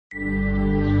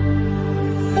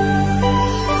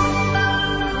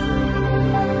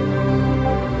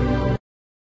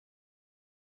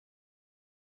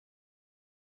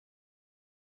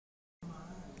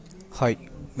Hi,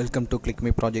 welcome to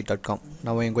clickmyproject.com.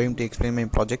 Now I am going to explain my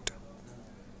project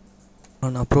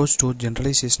on approach to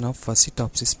generalization of fuzzy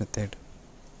TOPSIS method.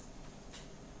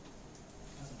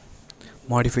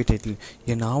 Modify title.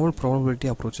 A novel probability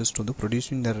approaches to the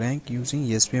producing the rank using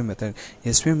SVM method.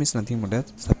 SVM is nothing but a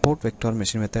support vector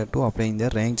machine method to applying the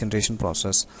rank generation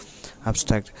process.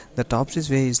 Abstract. The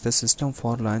TOPSIS way is the system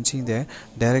for launching the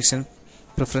direction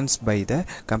preference by the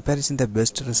comparison the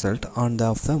best result on the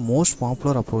of the most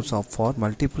popular approach of for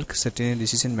multiple certain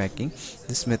decision making.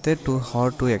 This method too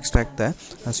hard to extract the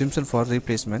assumption for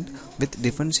replacement with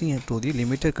differentiating to the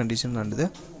limited condition and the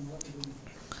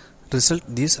result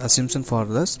this assumption for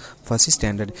the fuzzy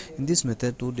standard. In this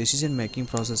method to decision making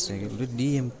process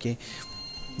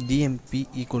DMP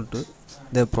equal to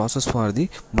the process for the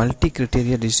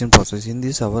multi-criteria decision process. In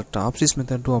this our TOPSIS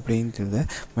method to applying to the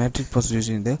matrix process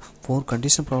using the 4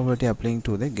 condition probability applying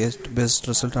to the best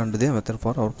result and the method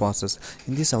for our process.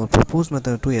 In this our proposed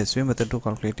method to SVM method to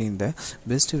calculating the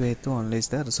best way to analyze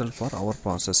the result for our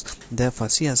process. The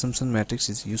fuzzy assumption matrix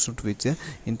is used to which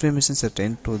information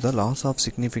certain to the loss of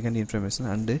significant information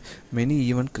and many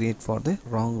even create for the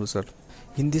wrong result.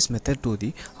 In this method to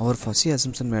the our fuzzy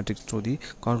assumption matrix to the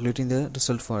calculating the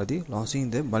result for the losing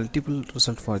the multiple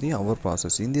result for the our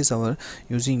process. In this our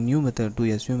using new method to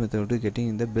SVM method to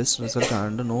getting the best result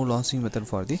and no losing method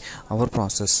for the our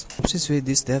process. TOPSIS way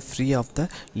this the free of the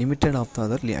limited of the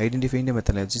other identifying the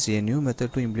methodologies a new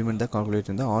method to implement the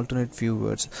calculating the alternate few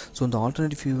words. So the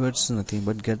alternative few words is nothing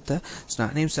but get the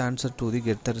synonyms answer to the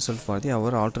get the result for the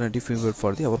our alternative few word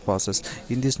for the our process.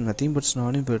 In this nothing but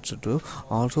synonym words to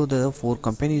also the 4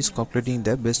 company is calculating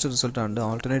the best result and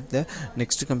alternate the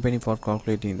next company for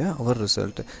calculating the our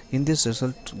result. In this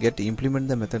result get implement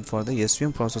the method for the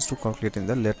SVM process to calculating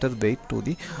the letter weight to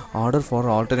the order for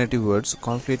alternative words,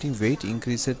 calculating weight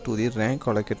increased to the rank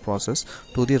allocate process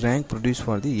to the rank produced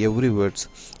for the every words.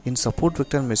 In support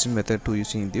vector machine method to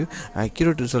using the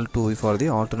accurate result to for the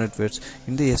alternate words.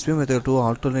 In the SVM method to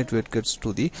alternate weight gets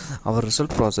to the our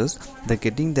result process the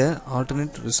getting the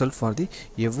alternate result for the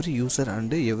every user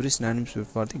and every synonym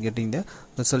for the getting the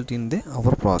result in the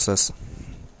our process.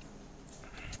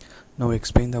 Now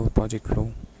explain our project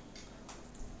flow.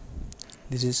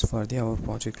 This is for the our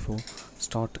project flow.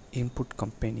 Start input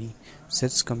company,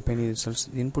 sets company results.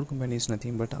 Input company is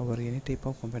nothing but our any type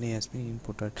of company has been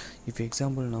inputted. If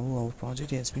example now our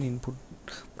project has been input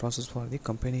process for the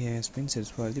company has been sets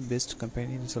for the best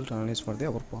company result analyzed for the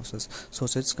our process. So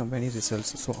sets company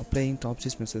results. So applying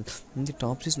TOPSIS method. In the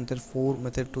TOPSIS method 4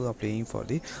 method to applying for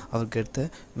the our get the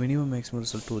minimum maximum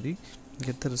result to the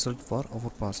get the result for our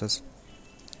process.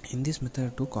 In this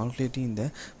method to calculating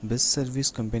the best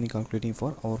service company calculating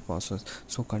for our process.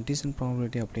 So condition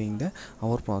probability applying the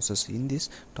our process. In this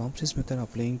TOPSIS method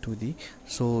applying to the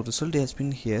so result has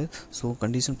been here, so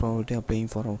condition probability applying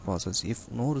for our process.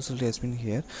 If no result has been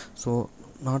here, so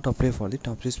not apply for the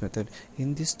TOPSIS method.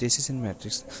 In this decision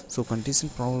matrix, so condition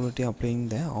probability applying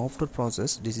the after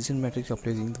process decision matrix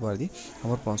applying for the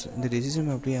our process. In the decision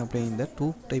matrix applying the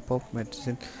two type of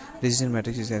decision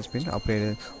matrix has been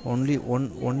applied. Only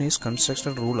one is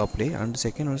construction rule apply and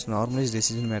second one is normalized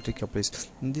decision matrix applies.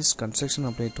 In this construction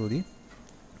apply to the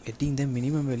getting the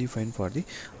minimum value find for the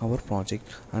our project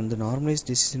and the normalized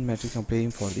decision matrix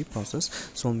applying for the process,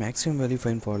 so maximum value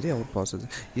find for the our process.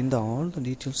 In the all the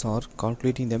details are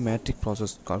calculating the matrix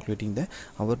process, calculating the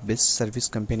our best service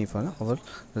company for our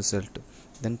result,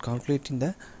 then calculating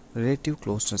the relative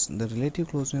closeness. The relative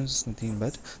closeness is nothing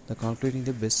but the calculating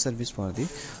the best service for the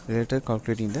related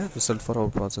calculating the result for our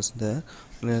process. The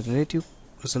relative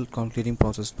result calculating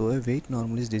process to a weight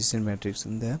normalized decision matrix.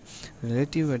 In the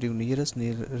relative value nearest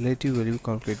relative value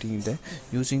calculating the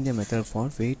using the method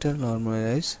for weighted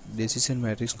normalized decision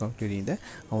matrix calculating the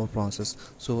our process.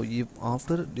 So if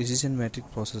after decision matrix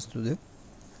process to the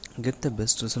get the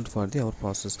best result for the our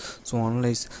process, so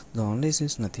analyze the analysis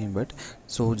is nothing but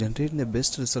so generating the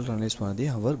best result analyze for the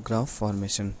our graph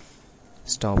formation.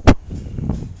 Stop.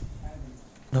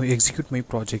 Now execute my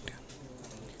project.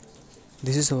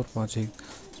 This is our project.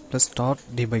 Plus start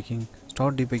debugging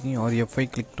or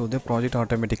F5 click to the project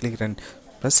automatically run.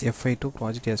 Plus F5 to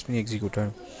project has been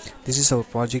executed. This is our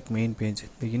project main page.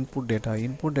 The input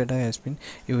data has been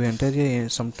you enter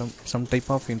some type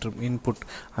of input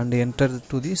and enter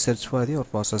to the search for the our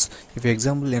process. If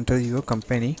example enter your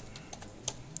company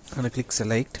and click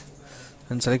select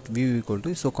and select view equal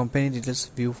to so company details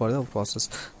view for the process.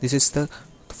 This is the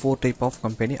 4 type of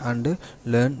company and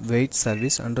learn weight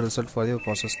service and result for the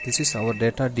process. This is our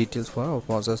data details for our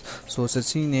process. So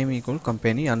searching name equal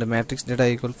company and matrix data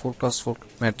equal 4x4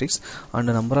 matrix and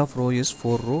the number of row is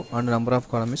 4 row and number of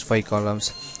column is 5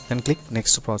 columns. Then click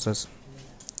next process.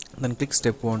 Then click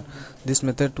step 1. This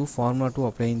method to formula to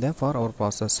applying the for our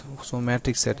process. So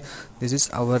matrix set. This is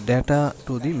our data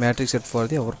to the matrix set for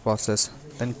the our process.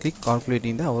 Then click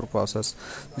calculating the our process.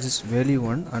 This is value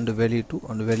 1 and value 2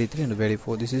 and value 3 and value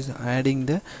 4. This is adding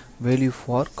the value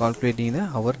for calculating the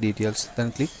our details.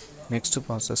 Then click next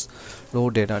process.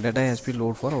 Load data. Data has been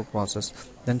load for our process.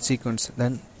 Then sequence.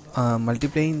 Then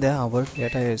multiplying the our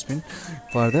data has been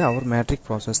for the our matrix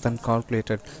process. Then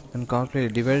calculated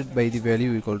divided by the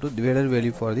value equal to divided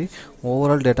value for the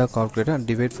overall data calculated and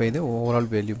divide by the overall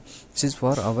value. This is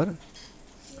for our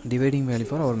dividing value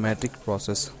for our matrix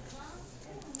process.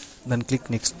 Then click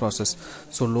next process.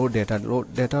 So load data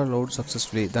load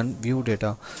successfully. Then view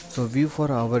data. So view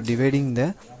for our dividing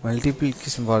the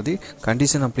multiplication for the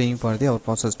condition applying for the our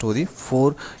process to the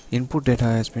 4 input data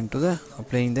has been to the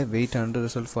applying the weight and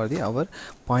result for the our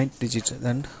point digit.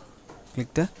 Then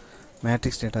click the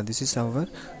matrix data. This is our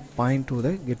point to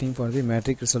the getting for the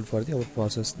matrix result for the our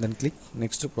process. Then click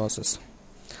next process.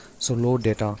 So load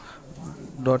data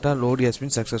load has been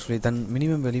successfully. Then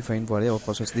minimum value find for our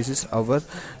process. This is our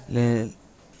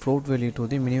float value to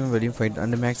the minimum value find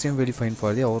and the maximum value find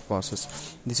for the our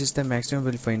process. This is the maximum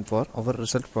value find for our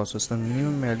result process. Then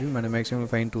minimum value and the maximum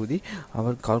find to the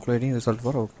our calculating result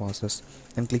for our process.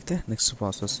 Then click the next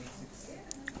process.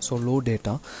 So load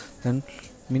data. Then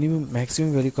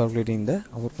maximum value calculating the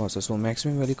our process. So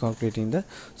maximum value calculating the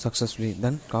successfully.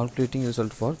 Then calculating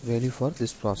result for value for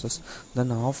this process.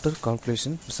 Then after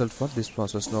calculation result for this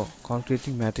process. Now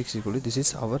calculating matrix equal to this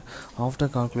is our after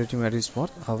calculating matrix for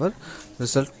our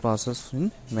result process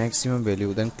in maximum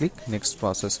value. Then click next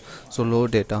process. So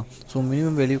load data. So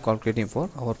minimum value calculating for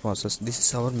our process. This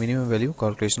is our minimum value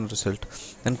calculation result.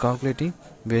 Then calculating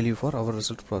value for our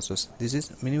result process. This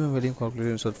is minimum value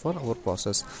calculation result for our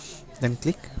process. Then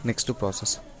click next to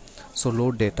process. So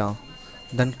load data.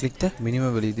 Then click the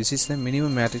minimum value. This is the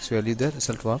minimum matrix value the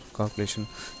result for calculation.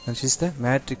 And this is the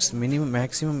matrix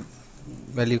maximum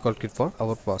value calculate for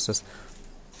our process.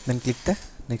 Then click the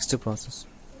next process.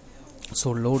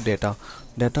 So load data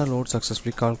load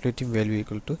successfully calculating value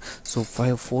equal to so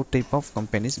 4 type of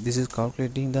companies. This is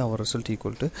calculating the our result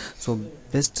equal to so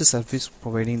best service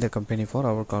providing the company for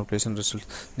our calculation result.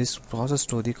 This process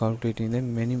to the calculating the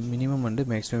minimum and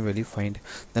maximum value find.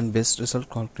 Then best result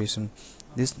calculation.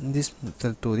 This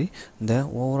method to the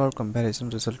overall comparison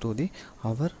result to the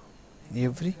our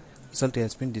every result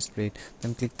has been displayed.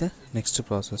 Then click the next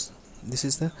process. This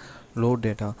is the load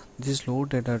data. This is load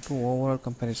data to overall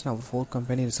comparison of 4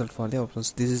 company result for the our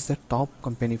process. This is the top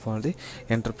company for the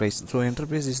enterprise. So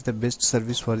enterprise is the best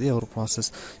service for the our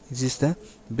process. This is the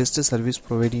best service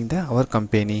providing the our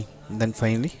company. Then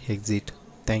finally exit.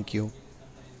 Thank you.